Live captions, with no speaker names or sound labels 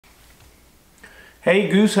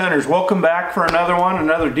Hey Goose Hunters, welcome back for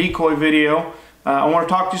another decoy video. I want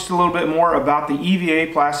to talk just a little bit more about the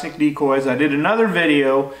EVA plastic decoys. I did another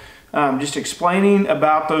video just explaining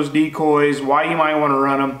about those decoys, why you might want to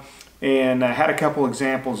run them, and I had a couple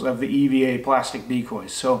examples of the EVA plastic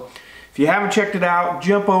decoys. So if you haven't checked it out,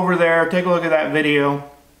 jump over there, take a look at that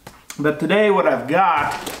video. But today what I've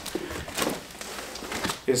got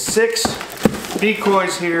is 6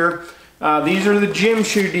 decoys here. These are the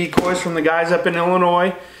Gymshoe decoys from the guys up in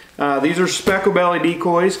Illinois. These are specklebelly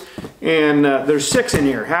decoys, and there's 6 in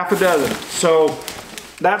here, half a dozen. So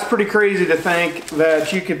that's pretty crazy to think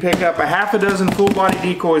that you could pick up a half a dozen full body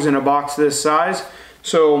decoys in a box this size.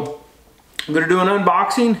 So I'm going to do an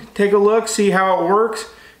unboxing, take a look, see how it works,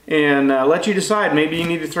 and let you decide. Maybe you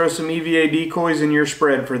need to throw some EVA decoys in your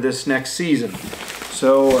spread for this next season.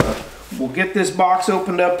 So we'll get this box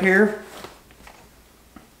opened up here.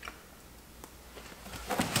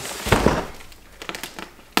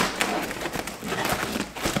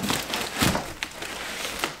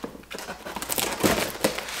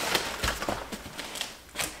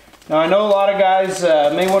 Now I know a lot of guys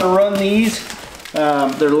may want to run these.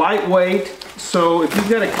 They're lightweight, so if you've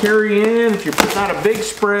got to carry in, if you're putting out a big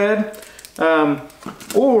spread,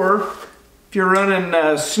 or if you're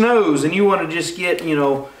running snows and you want to just get, you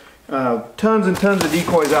know, tons and tons of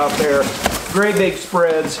decoys out there, great big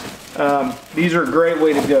spreads, these are a great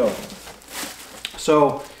way to go.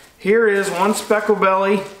 So here is one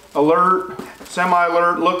specklebelly alert,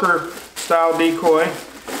 semi-alert looker style decoy,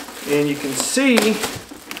 and you can see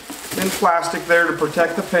in plastic there to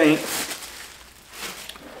protect the paint.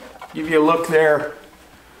 Give you a look there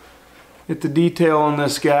at the detail on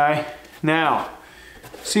this guy. Now,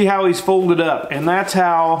 see how he's folded up, and that's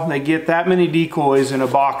how they get that many decoys in a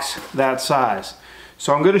box that size.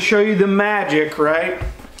 So I'm going to show you the magic, right?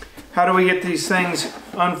 How do we get these things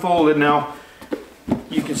unfolded? Now,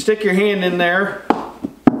 you can stick your hand in there,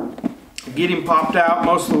 get him popped out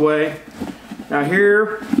most of the way. Now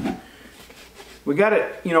here, we got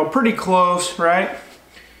it, you know, pretty close, right?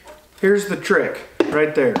 Here's the trick,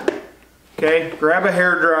 right there. Okay, grab a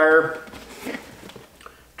hair dryer,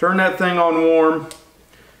 turn that thing on warm.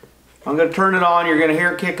 I'm going to turn it on. You're going to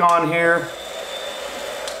hear it kick on here.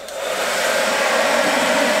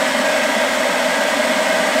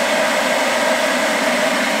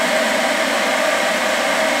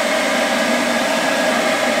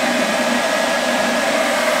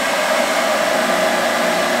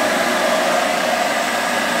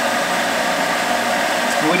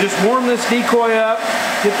 We just warm this decoy up,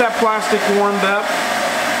 get that plastic warmed up.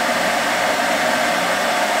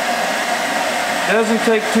 Doesn't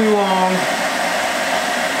take too long.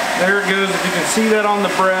 There it goes, if you can see that on the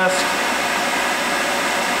breast.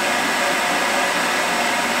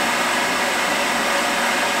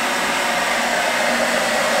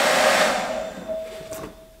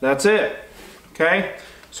 That's it. Okay,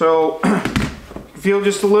 so feel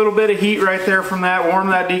just a little bit of heat right there from that. Warm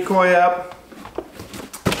that decoy up.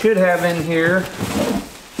 Should have in here,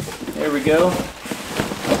 there we go.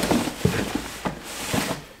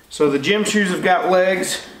 So the Gymshoes have got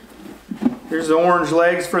legs. Here's the orange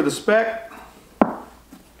legs for the spec.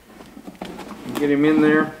 Get him in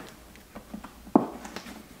there.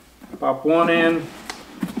 Pop one in.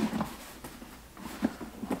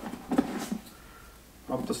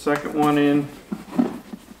 Pop the second one in.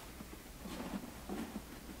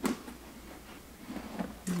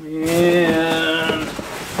 And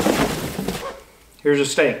here's a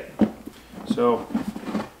stake. So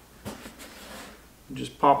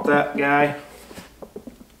just pop that guy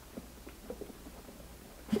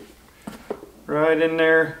right in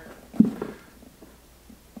there.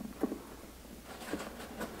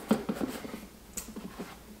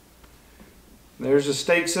 There's a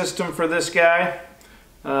stake system for this guy.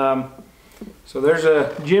 So there's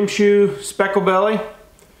a Gymshoe specklebelly.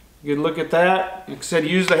 Good look at that. Like I said,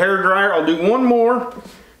 use the hair dryer. I'll do one more.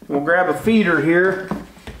 We'll grab a feeder here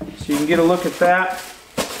so you can get a look at that.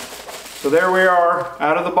 So there we are,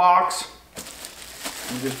 out of the box.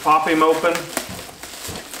 You just pop him open.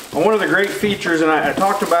 And one of the great features, and I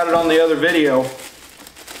talked about it on the other video,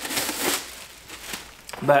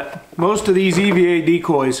 but most of these EVA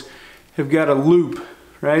decoys have got a loop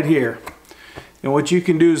right here. And what you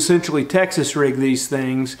can do is essentially Texas rig these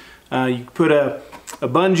things. You put a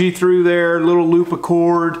bungee through there, a little loop of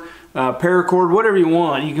cord, paracord, whatever you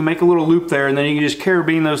want. You can make a little loop there, and then you can just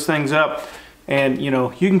carabine those things up, and you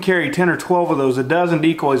know, you can carry 10 or 12 of those, a dozen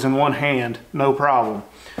decoys in one hand, no problem.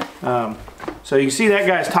 So you can see that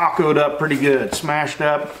guy's tacoed up pretty good, smashed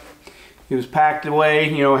up. He was packed away,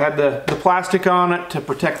 you know, had the plastic on it to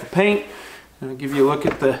protect the paint. I'll give you a look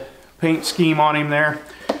at the paint scheme on him there.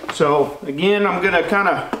 So again, I'm gonna kind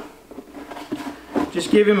of just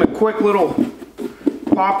give him a quick little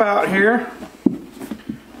pop out here.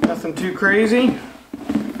 Nothing too crazy.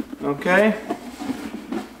 Okay.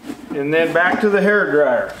 And then back to the hair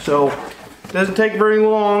dryer. So it doesn't take very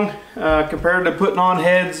long compared to putting on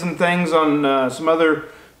heads and things on some other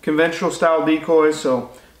conventional style decoys. So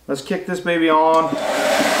let's kick this baby on.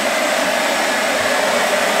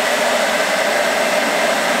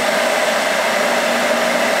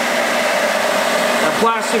 Our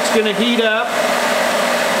plastic's gonna heat up.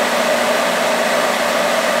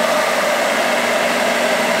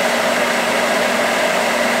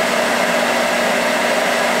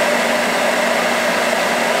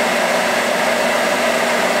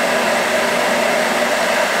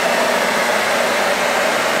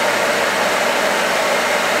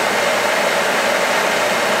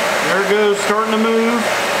 There it goes, starting to move.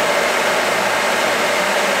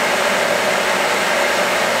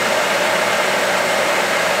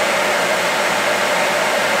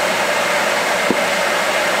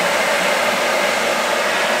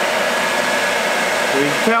 So you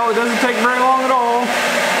can tell it doesn't take very long at all.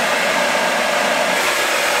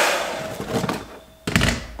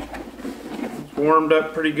 It's warmed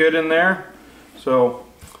up pretty good in there. So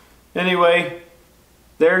anyway,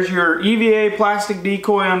 there's your EVA plastic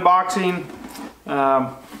decoy unboxing.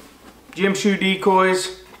 Gymshoe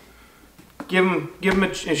decoys. Give them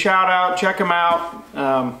a shout out. Check them out.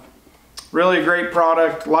 Really a great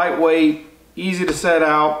product. Lightweight, easy to set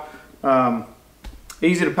out,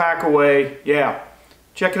 easy to pack away. Yeah,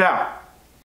 check it out.